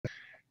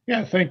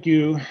Yeah, thank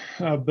you,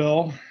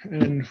 Bill.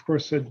 And of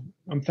course,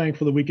 I'm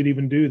thankful that we could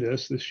even do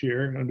this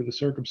year under the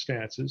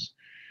circumstances.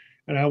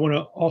 And I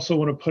also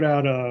want to put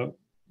out a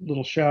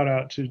little shout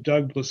out to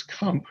Douglas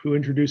Kump, who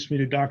introduced me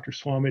to Dr.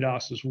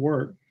 Swamidass's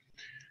work.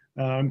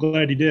 I'm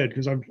glad he did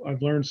because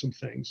I've learned some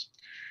things.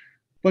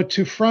 But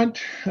to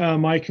front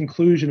my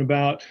conclusion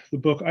about the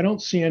book, I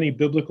don't see any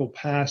biblical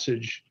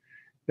passage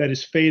that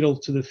is fatal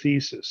to the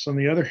thesis. On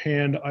the other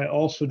hand, I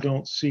also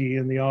don't see,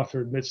 and the author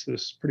admits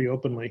this pretty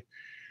openly,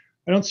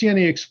 I don't see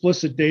any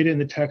explicit data in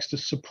the text to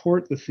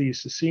support the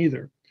thesis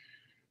either.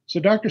 So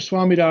Dr.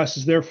 Swamidass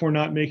is therefore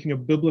not making a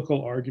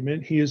biblical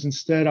argument. He is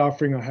instead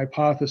offering a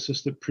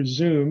hypothesis that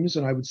presumes,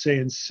 and I would say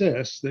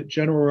insists, that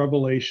general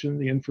revelation,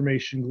 the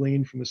information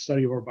gleaned from the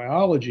study of our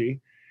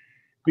biology,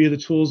 via the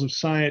tools of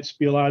science,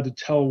 be allowed to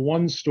tell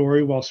one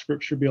story while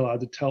scripture be allowed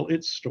to tell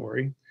its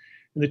story.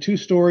 And the two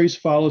stories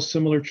follow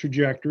similar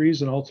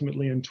trajectories and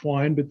ultimately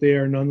entwine, but they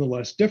are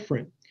nonetheless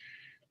different.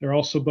 They're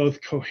also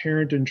both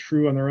coherent and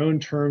true on their own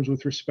terms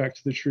with respect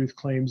to the truth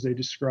claims they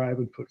describe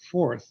and put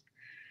forth.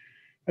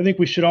 I think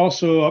we should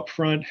also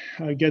upfront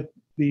get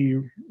the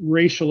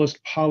racialist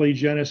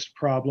polygenist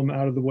problem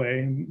out of the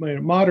way.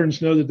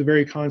 Moderns know that the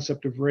very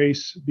concept of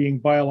race being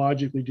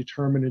biologically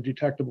determined and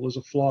detectable is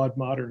a flawed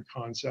modern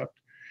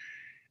concept.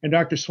 And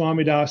Dr.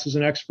 Swamidass is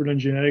an expert on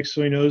genetics,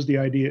 so he knows the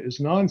idea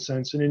is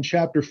nonsense. And in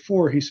chapter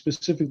 4, he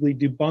specifically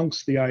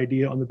debunks the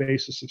idea on the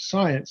basis of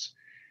science.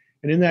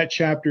 And in that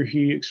chapter,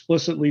 he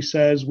explicitly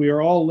says, we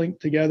are all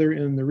linked together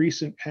in the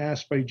recent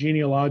past by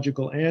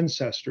genealogical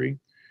ancestry.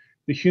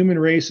 The human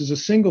race is a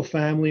single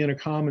family and a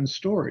common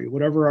story.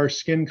 Whatever our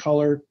skin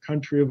color,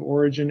 country of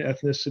origin,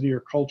 ethnicity, or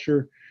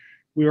culture,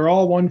 we are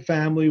all one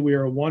family. We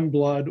are one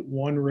blood,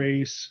 one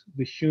race,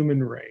 the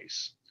human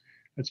race.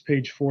 That's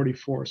page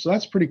 44. So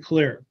that's pretty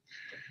clear.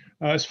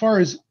 As far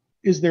as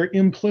is there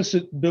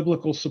implicit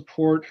biblical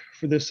support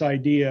for this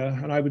idea?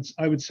 And I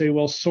would say,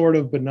 well, sort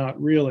of, but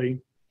not really.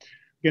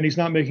 Again, he's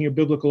not making a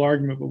biblical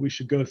argument, but we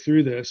should go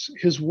through this.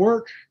 His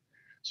work,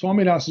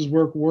 Swamidass's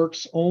work,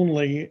 works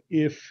only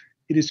if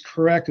it is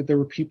correct that there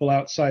were people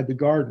outside the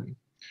garden.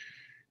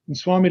 And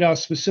Swamidass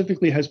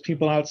specifically has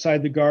people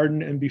outside the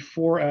garden and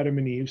before Adam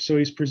and Eve. So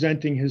he's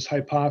presenting his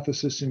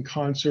hypothesis in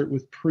concert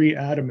with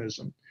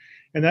pre-Adamism.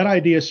 And that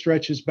idea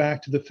stretches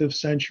back to the 5th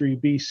century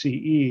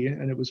BCE,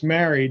 and it was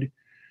married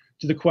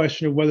to the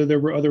question of whether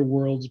there were other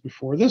worlds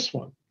before this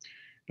one.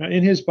 Now,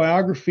 in his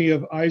biography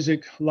of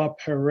Isaac La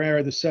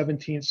Peyrère, the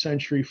 17th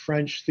century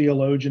French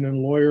theologian and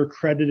lawyer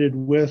credited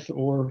with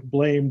or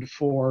blamed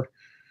for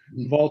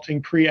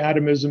vaulting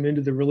pre-Adamism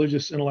into the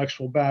religious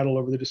intellectual battle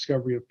over the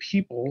discovery of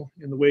people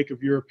in the wake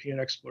of European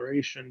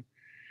exploration,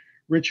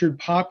 Richard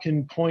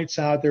Popkin points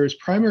out there is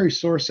primary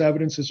source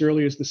evidence as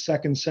early as the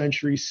 2nd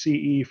century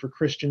CE for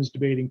Christians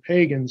debating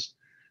pagans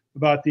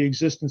about the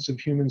existence of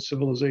human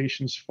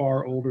civilizations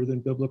far older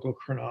than biblical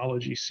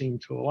chronology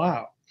seemed to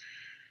allow.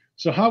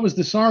 So how was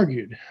this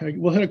argued?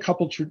 We'll hit a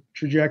couple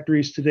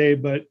trajectories today,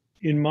 but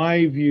in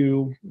my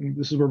view, and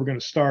this is where we're going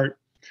to start,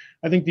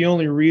 I think the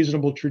only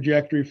reasonable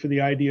trajectory for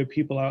the idea of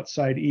people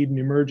outside Eden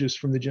emerges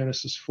from the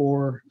Genesis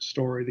 4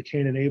 story, the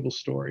Cain and Abel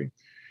story.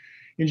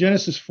 In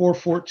Genesis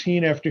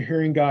 4:14, after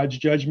hearing God's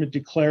judgment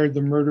declared,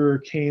 the murderer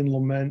Cain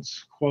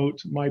laments,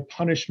 quote, "My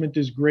punishment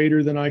is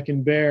greater than I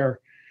can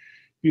bear.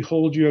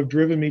 Behold, you have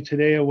driven me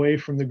today away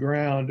from the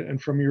ground,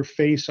 and from your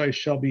face I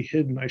shall be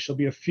hidden. I shall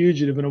be a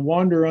fugitive and a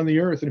wanderer on the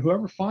earth, and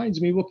whoever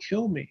finds me will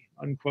kill me,"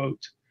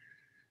 unquote.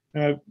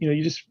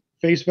 You just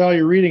face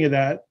value reading of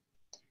that.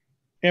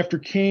 After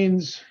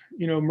Cain's,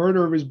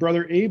 murder of his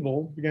brother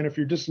Abel, again, if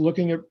you're just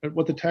looking at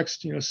what the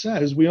text,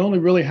 says, we only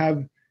really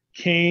have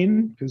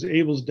Cain, because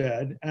Abel's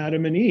dead,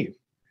 Adam and Eve.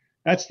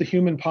 That's the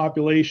human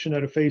population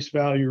at a face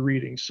value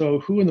reading. So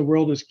who in the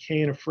world is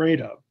Cain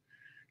afraid of?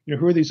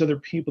 Who are these other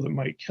people that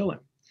might kill him?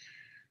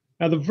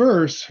 Now the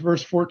verse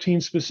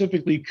 14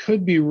 specifically,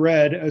 could be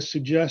read as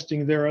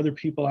suggesting there are other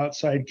people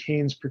outside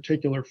Cain's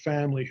particular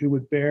family who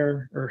would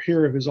bear or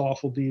hear of his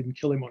awful deed and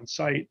kill him on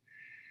sight.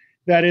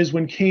 That is,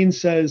 when Cain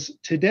says,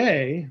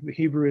 "Today," the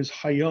Hebrew is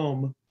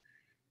hayom,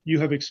 "you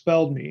have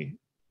expelled me,"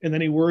 and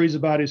then he worries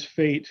about his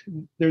fate,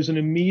 there's an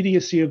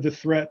immediacy of the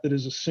threat that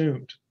is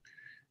assumed.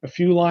 A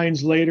few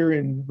lines later,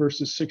 in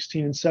verses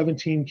 16 and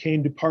 17,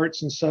 Cain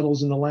departs and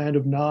settles in the land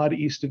of Nod,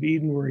 east of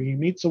Eden, where he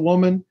meets a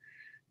woman,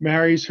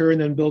 marries her,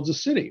 and then builds a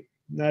city.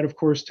 And that, of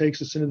course,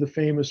 takes us into the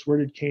famous "where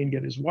did Cain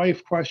get his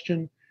wife"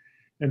 question,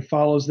 and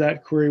follows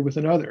that query with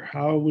another: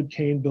 how would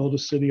Cain build a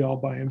city all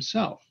by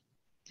himself?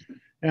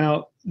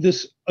 Now,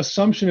 this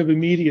assumption of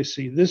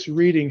immediacy, this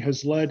reading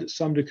has led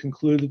some to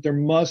conclude that there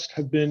must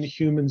have been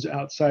humans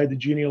outside the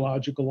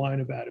genealogical line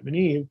of Adam and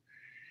Eve.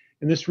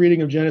 And this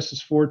reading of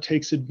Genesis 4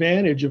 takes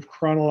advantage of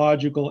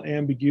chronological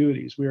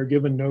ambiguities. We are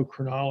given no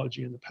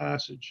chronology in the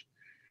passage.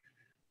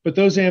 But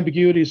those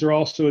ambiguities are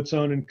also its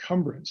own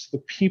encumbrance. The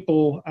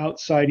people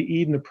outside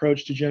Eden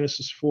approach to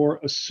Genesis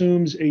 4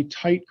 assumes a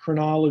tight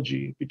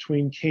chronology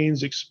between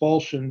Cain's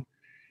expulsion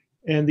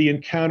and the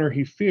encounter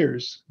he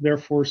fears,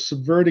 therefore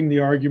subverting the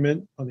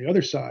argument on the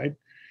other side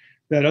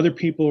that other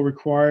people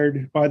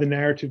required by the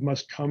narrative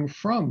must come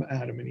from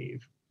Adam and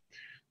Eve.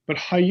 But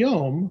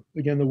hayom,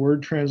 again, the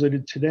word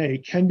translated today,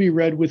 can be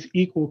read with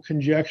equal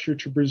conjecture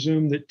to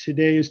presume that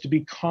today is to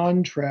be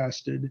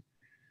contrasted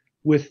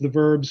with the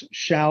verbs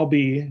shall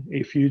be,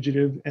 a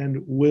fugitive,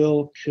 and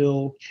will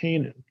kill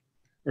Cain.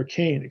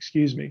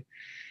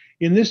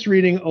 In this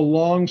reading, a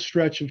long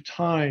stretch of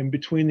time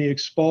between the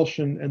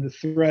expulsion and the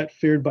threat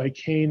feared by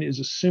Cain is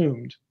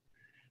assumed.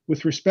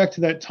 With respect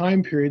to that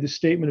time period, the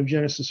statement of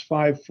Genesis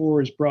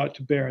 5:4 is brought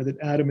to bear that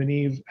Adam and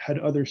Eve had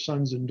other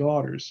sons and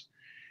daughters.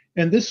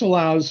 And this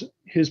allows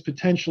his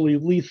potentially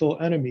lethal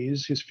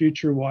enemies, his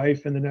future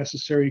wife and the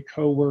necessary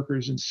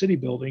co-workers in city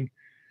building,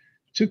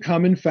 to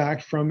come, in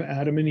fact, from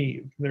Adam and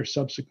Eve, their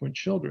subsequent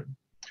children.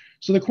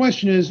 So the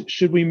question is,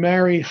 should we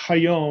marry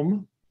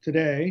hayom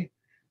today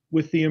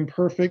with the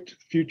imperfect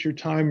future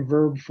time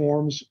verb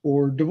forms,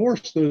 or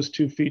divorce those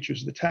two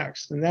features of the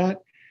text? And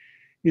that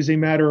is a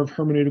matter of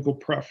hermeneutical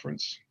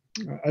preference.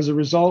 As a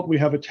result, we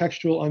have a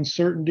textual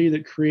uncertainty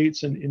that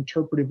creates an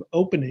interpretive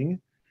opening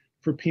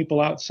for people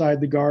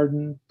outside the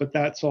garden, but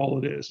that's all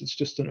it is. It's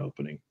just an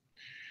opening.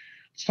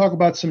 Let's talk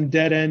about some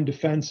dead-end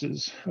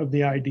defenses of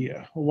the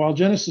idea. While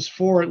Genesis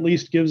 4 at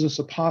least gives us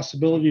a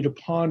possibility to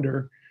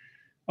ponder,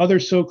 other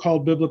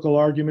so-called biblical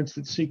arguments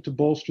that seek to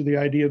bolster the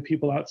idea of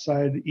people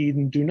outside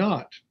Eden do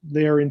not.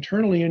 They are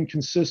internally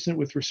inconsistent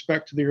with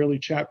respect to the early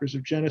chapters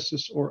of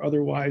Genesis, or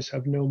otherwise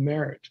have no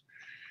merit.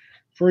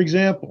 For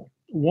example,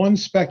 one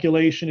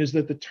speculation is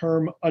that the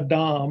term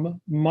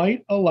Adam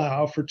might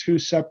allow for two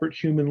separate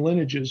human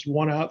lineages,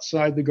 one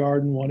outside the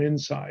garden, one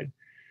inside.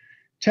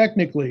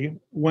 Technically,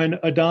 when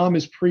Adam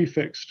is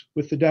prefixed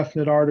with the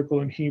definite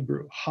article in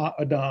Hebrew,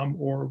 ha-Adam,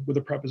 or with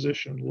a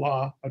preposition,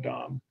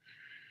 la-Adam,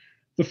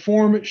 the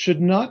form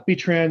should not be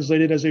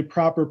translated as a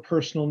proper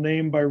personal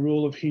name by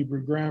rule of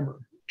Hebrew grammar.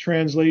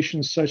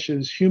 Translations such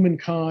as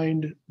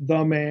humankind,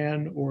 the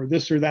man, or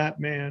this or that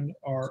man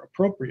are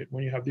appropriate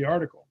when you have the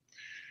article.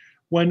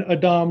 When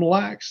Adam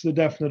lacks the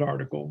definite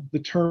article, the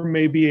term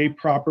may be a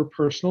proper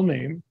personal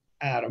name,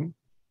 Adam,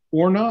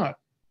 or not.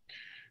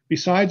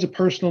 Besides a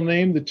personal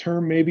name, the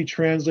term may be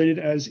translated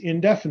as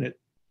indefinite,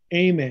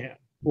 a man,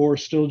 or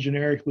still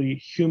generically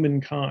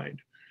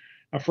humankind.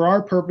 Now, for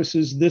our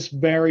purposes, this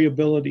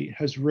variability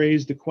has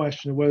raised the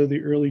question of whether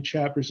the early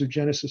chapters of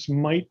Genesis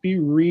might be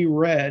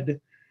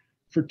reread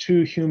for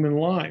two human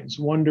lines,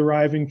 one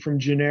deriving from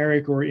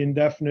generic or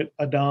indefinite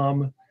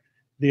Adam,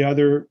 the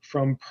other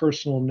from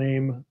personal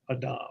name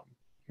Adam.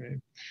 Okay?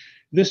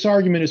 This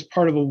argument is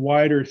part of a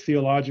wider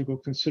theological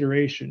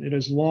consideration. It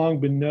has long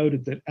been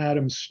noted that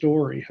Adam's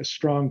story has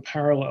strong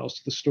parallels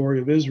to the story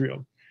of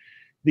Israel.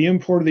 The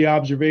import of the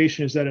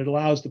observation is that it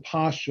allows the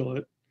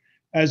postulate,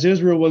 as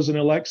Israel was an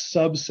elect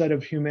subset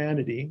of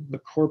humanity, the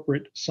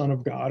corporate Son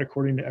of God,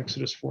 according to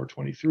Exodus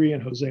 4:23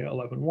 and Hosea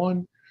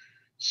 11:1,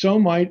 so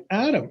might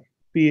Adam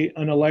be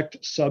an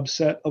elect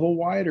subset of a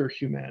wider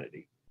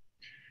humanity.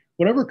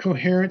 Whatever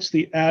coherence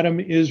the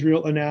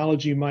Adam-Israel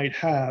analogy might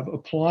have,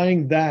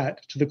 applying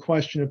that to the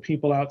question of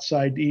people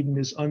outside Eden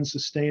is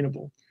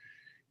unsustainable.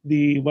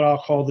 What I'll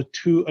call the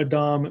two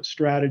Adam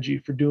strategy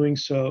for doing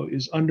so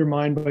is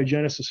undermined by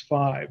Genesis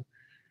 5,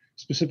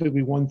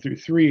 specifically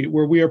 1-3,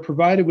 where we are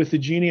provided with the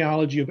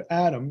genealogy of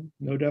Adam,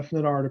 no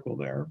definite article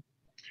there.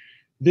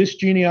 This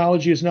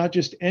genealogy is not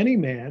just any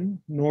man,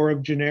 nor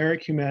of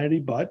generic humanity,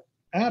 but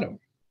Adam.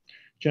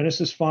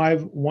 Genesis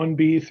 5,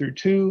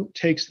 1b-2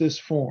 takes this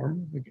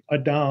form,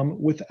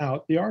 Adam,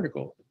 without the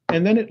article.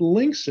 And then it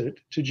links it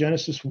to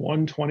Genesis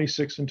 1,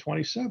 26 and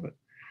 27,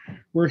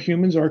 where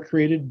humans are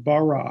created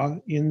bara,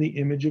 in the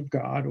image of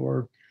God,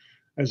 or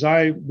as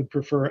I would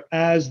prefer,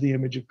 as the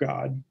image of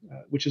God,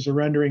 which is a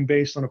rendering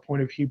based on a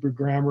point of Hebrew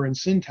grammar and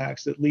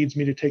syntax that leads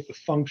me to take the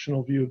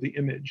functional view of the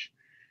image,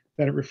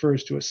 that it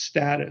refers to a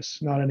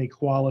status, not any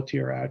quality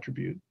or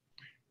attribute.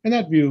 And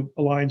that view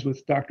aligns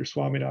with Dr.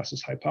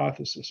 Swamidass's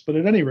hypothesis. But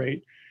at any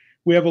rate,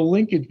 we have a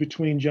linkage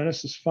between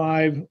Genesis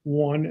 5,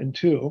 1 and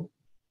 2,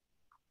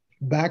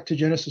 back to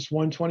Genesis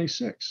 1,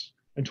 26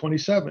 and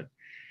 27.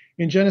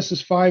 In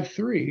Genesis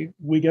 5:3,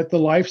 we get the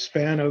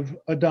lifespan of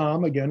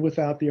Adam, again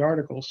without the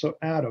article, so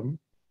Adam.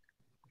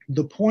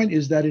 The point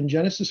is that in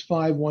Genesis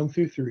 5,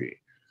 1-3,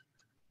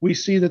 we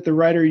see that the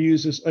writer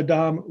uses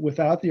Adam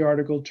without the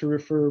article to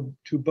refer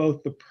to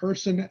both the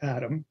person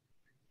Adam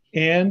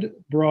and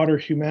broader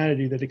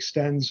humanity that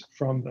extends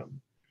from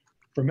them,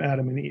 from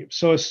Adam and Eve.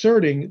 So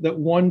asserting that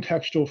one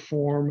textual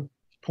form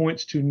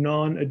points to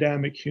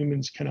non-Adamic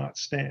humans cannot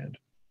stand.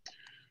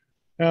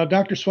 Now,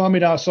 Dr.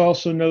 Swamidass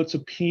also notes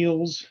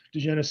appeals to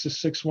Genesis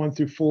 6,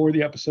 1-4,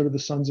 the episode of the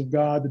sons of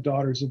God, the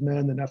daughters of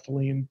men, the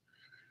Nephilim.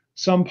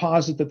 Some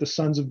posit that the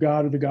sons of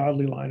God are the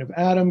godly line of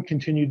Adam,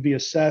 continued via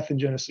Seth in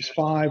Genesis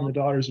 5, and the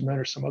daughters of men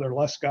are some other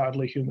less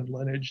godly human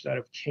lineage, that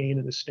of Cain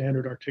in the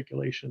standard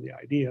articulation of the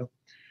idea.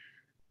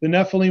 The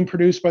Nephilim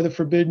produced by the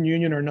forbidden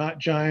union are not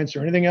giants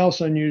or anything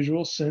else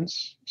unusual,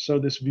 since, so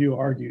this view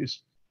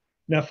argues,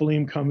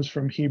 Nephilim comes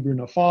from Hebrew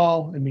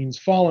naphal and means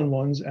fallen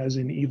ones, as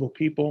in evil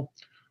people,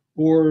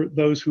 or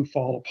those who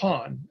fall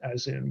upon,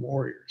 as in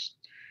warriors.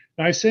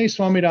 Now, I say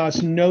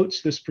Swamidass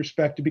notes this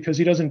perspective because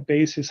he doesn't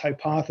base his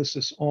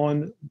hypothesis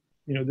on,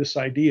 this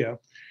idea.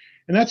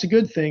 And that's a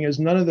good thing,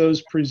 as none of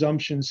those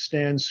presumptions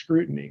stand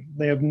scrutiny.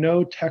 They have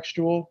no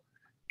textual,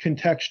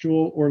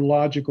 contextual, or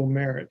logical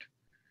merit.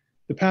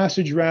 The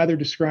passage rather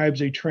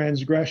describes a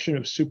transgression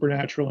of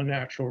supernatural and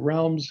natural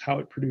realms, how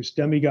it produced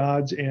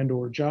demigods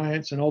and/or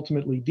giants, and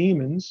ultimately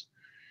demons.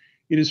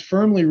 It is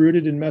firmly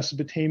rooted in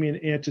Mesopotamian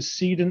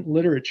antecedent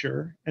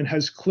literature and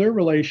has clear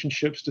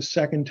relationships to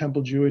Second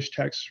Temple Jewish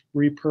texts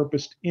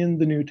repurposed in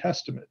the New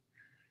Testament.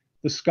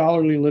 The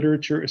scholarly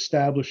literature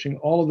establishing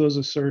all of those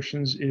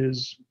assertions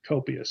is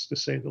copious, to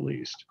say the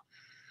least.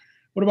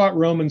 What about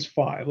Romans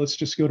 5? Let's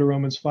just go to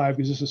Romans 5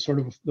 because this is sort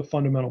of the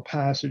fundamental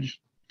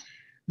passage.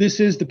 This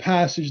is the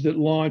passage that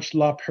launched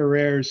La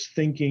Pereire's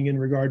thinking in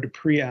regard to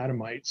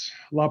pre-Adamites.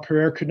 La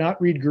Pereire could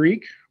not read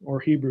Greek, or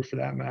Hebrew for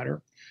that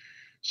matter.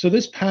 So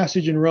this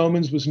passage in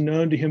Romans was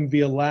known to him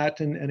via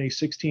Latin and a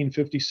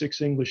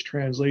 1656 English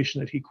translation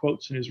that he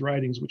quotes in his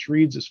writings, which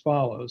reads as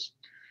follows: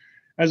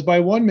 "As by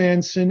one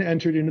man sin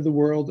entered into the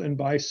world, and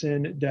by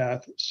sin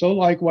death, so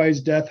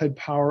likewise death had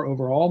power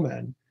over all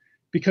men,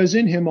 because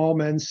in him all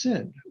men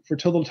sinned. For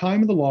till the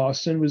time of the law,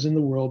 sin was in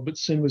the world, but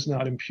sin was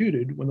not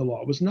imputed when the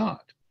law was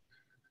not.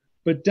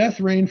 But death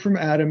reigned from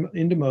Adam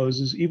into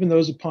Moses, even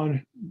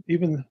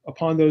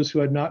upon those who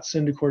had not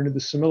sinned according to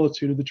the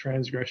similitude of the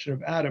transgression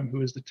of Adam,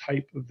 who is the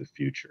type of the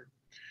future."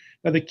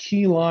 Now, the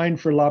key line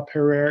for La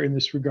Pereire in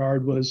this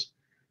regard was,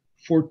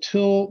 "For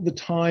till the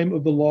time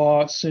of the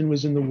law, sin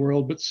was in the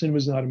world, but sin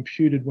was not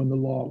imputed when the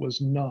law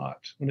was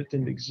not," when it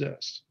didn't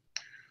exist.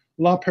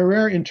 La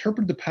Pereire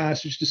interpreted the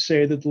passage to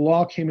say that the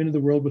law came into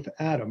the world with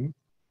Adam,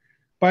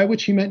 by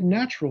which he meant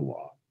natural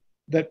law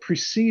that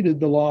preceded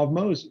the law of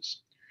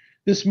Moses.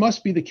 This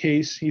must be the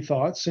case, he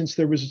thought, since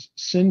there was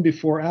sin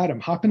before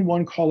Adam. How can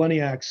one call any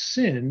act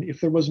sin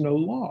if there was no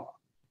law?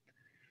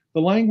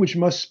 The language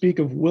must speak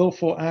of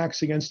willful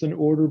acts against an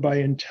order by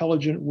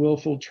intelligent,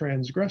 willful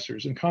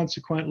transgressors, and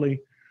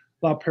consequently,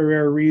 La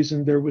Pereire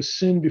reasoned there was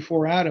sin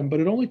before Adam, but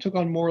it only took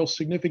on moral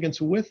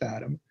significance with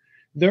Adam.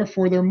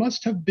 Therefore, there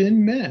must have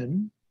been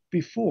men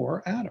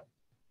before Adam.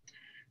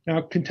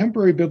 Now,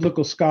 contemporary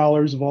biblical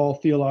scholars of all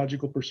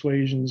theological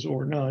persuasions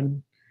or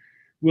none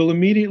will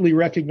immediately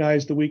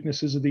recognize the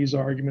weaknesses of these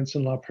arguments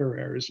in La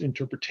Pereire's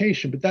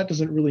interpretation, but that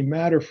doesn't really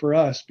matter for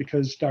us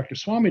because Dr.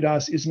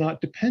 Swamidass is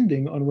not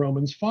depending on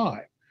Romans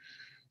 5.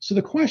 So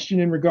the question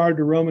in regard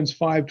to Romans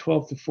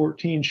 5:12 to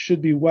 14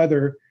 should be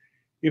whether,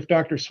 if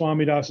Dr.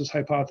 Swamidass's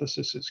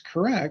hypothesis is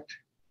correct,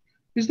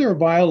 is there a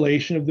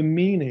violation of the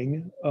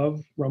meaning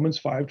of Romans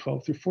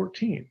 5:12 through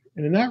 14?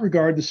 And in that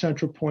regard, the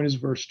central point is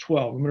verse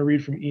 12. I'm going to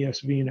read from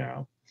ESV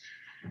now.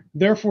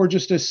 "Therefore,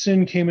 just as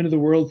sin came into the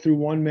world through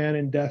one man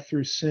and death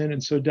through sin,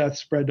 and so death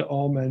spread to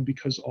all men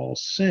because all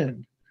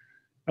sinned."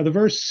 Now, the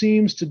verse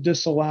seems to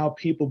disallow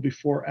people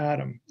before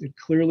Adam. It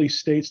clearly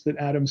states that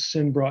Adam's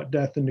sin brought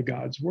death into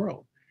God's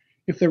world.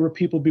 If there were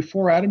people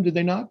before Adam, did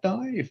they not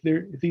die? If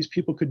these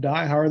people could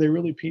die, how are they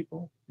really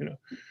people?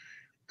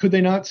 Could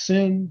they not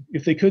sin?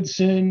 If they could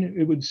sin,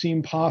 it would seem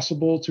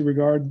impossible to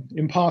regard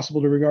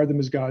them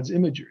as God's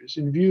imagers.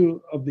 In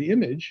view of the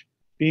image,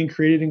 being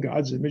created in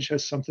God's image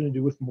has something to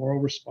do with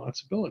moral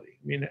responsibility.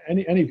 I mean,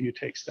 any view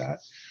takes that.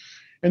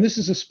 And this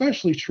is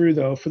especially true,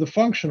 though, for the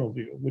functional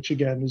view, which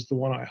again is the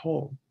one I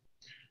hold.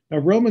 Now,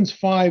 Romans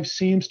 5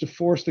 seems to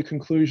force the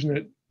conclusion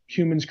that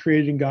humans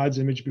created in God's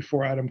image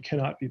before Adam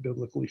cannot be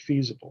biblically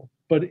feasible.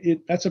 But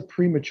that's a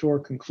premature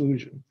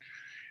conclusion.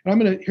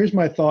 And here's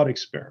my thought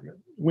experiment.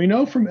 We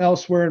know from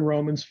elsewhere in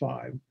Romans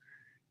 5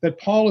 that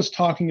Paul is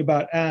talking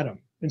about Adam.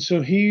 And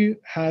so he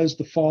has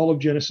the fall of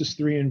Genesis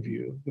 3 in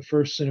view, the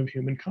first sin of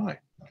humankind.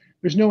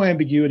 There's no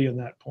ambiguity on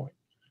that point.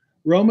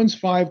 Romans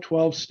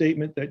 5:12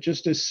 statement that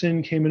just as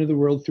sin came into the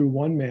world through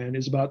one man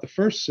is about the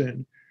first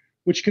sin,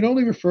 which can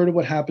only refer to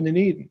what happened in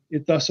Eden.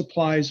 It thus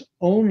applies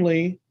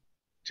only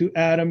to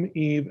Adam,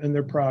 Eve, and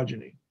their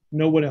progeny,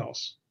 no one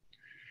else.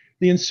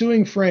 The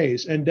ensuing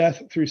phrase, "and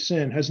death through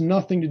sin," has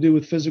nothing to do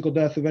with physical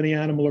death of any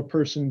animal or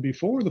person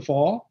before the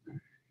fall.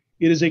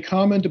 It is a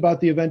comment about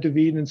the event of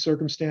Eden and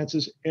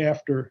circumstances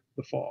after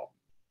the fall.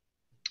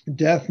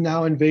 Death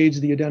now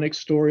invades the Edenic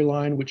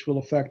storyline, which will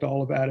affect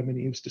all of Adam and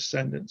Eve's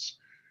descendants.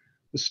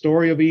 The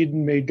story of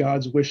Eden made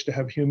God's wish to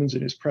have humans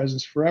in his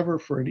presence forever,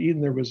 for in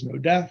Eden there was no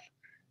death.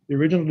 The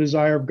original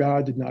desire of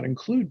God did not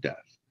include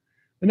death.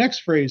 The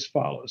next phrase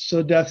follows,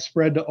 "So death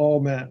spread to all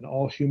men,"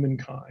 all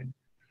humankind.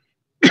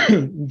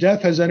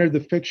 Death has entered the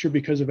picture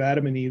because of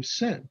Adam and Eve's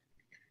sin.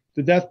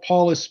 The death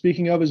Paul is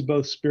speaking of is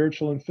both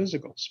spiritual and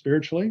physical.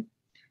 Spiritually,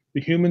 the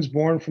humans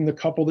born from the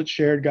couple that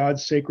shared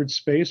God's sacred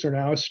space are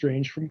now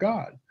estranged from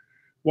God.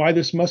 Why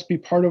this must be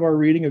part of our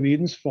reading of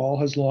Eden's fall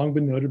has long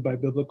been noted by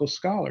biblical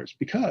scholars,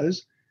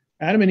 because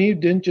Adam and Eve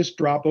didn't just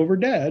drop over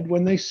dead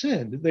when they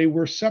sinned. They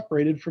were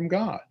separated from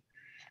God.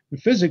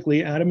 And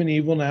physically, Adam and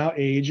Eve will now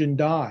age and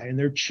die, and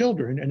their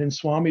children, and in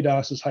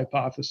Swamidass's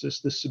hypothesis,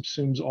 this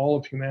subsumes all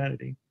of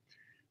humanity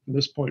from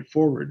this point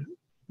forward,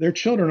 their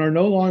children are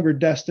no longer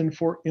destined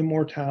for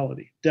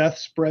immortality. Death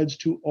spreads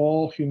to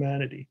all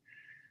humanity.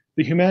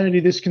 The humanity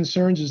this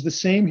concerns is the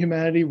same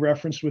humanity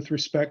referenced with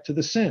respect to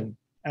the sin,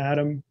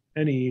 Adam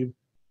and Eve,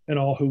 and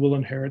all who will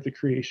inherit the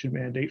creation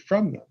mandate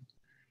from them.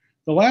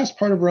 The last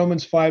part of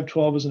Romans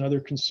 5:12 is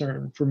another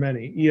concern for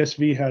many.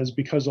 ESV has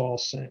because all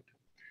sinned.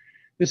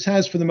 This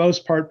has, for the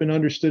most part, been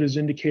understood as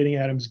indicating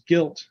Adam's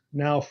guilt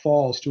now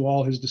falls to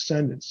all his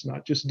descendants,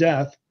 not just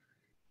death,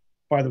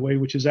 by the way,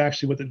 which is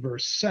actually what the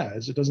verse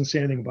says. It doesn't say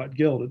anything about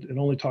guilt. It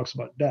only talks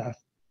about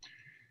death,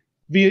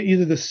 via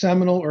either the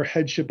seminal or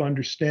headship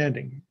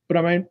understanding.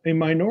 But a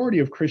minority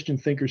of Christian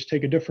thinkers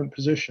take a different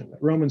position,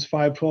 that Romans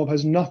 5:12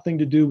 has nothing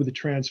to do with the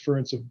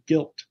transference of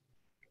guilt.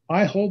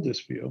 I hold this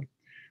view,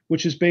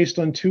 which is based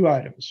on two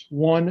items.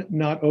 One,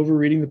 not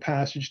overreading the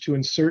passage to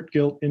insert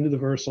guilt into the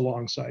verse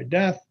alongside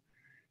death,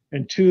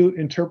 and two,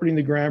 interpreting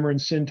the grammar and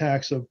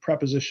syntax of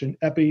preposition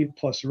epi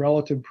plus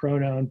relative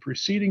pronoun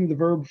preceding the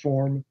verb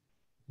form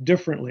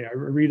differently. I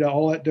read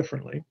all that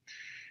differently.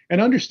 And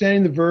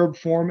understanding the verb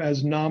form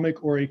as nomic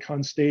or a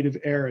constative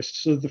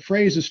aorist, so that the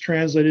phrase is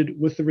translated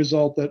with the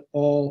result that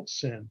all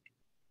sin,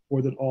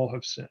 or that all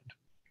have sinned.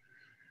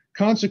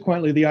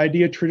 Consequently, the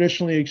idea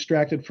traditionally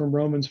extracted from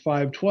Romans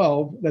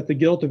 5:12 that the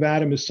guilt of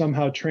Adam is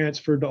somehow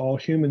transferred to all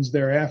humans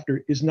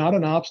thereafter is not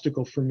an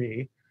obstacle for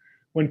me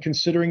when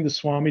considering the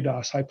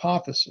Swamidass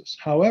hypothesis.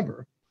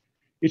 However,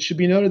 it should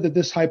be noted that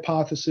this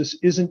hypothesis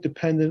isn't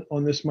dependent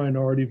on this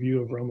minority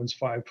view of Romans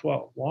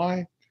 5:12.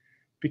 Why?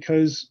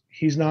 Because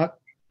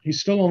he's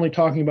still only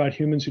talking about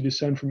humans who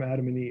descend from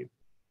Adam and Eve.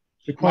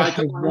 The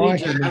question Michael, of why I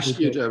need to ask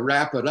you to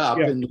wrap it up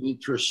in the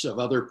interests of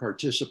other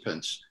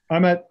participants.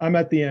 I'm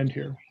at the end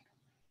here.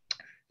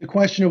 The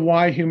question of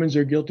why humans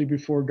are guilty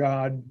before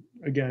God,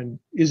 again,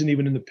 isn't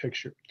even in the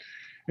picture.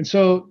 And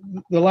so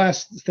the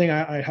last thing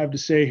I have to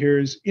say here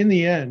is, in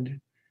the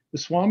end, the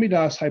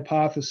Swamidass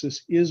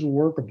hypothesis is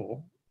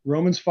workable.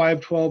 Romans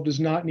 5:12 does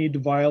not need to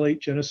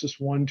violate Genesis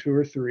 1, 2,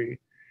 or 3.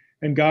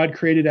 And God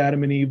created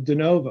Adam and Eve de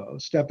novo,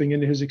 stepping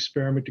into his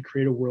experiment to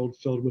create a world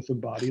filled with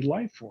embodied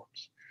life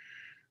forms.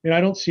 And I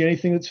don't see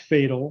anything that's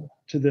fatal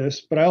to this,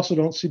 but I also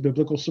don't see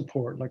biblical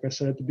support, like I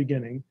said at the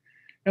beginning.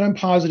 And I'm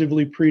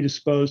positively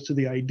predisposed to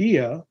the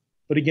idea,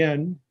 but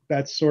again,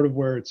 that's sort of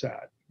where it's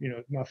at.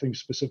 Nothing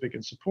specific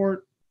in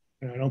support,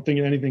 and I don't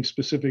think anything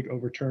specific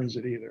overturns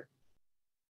it either.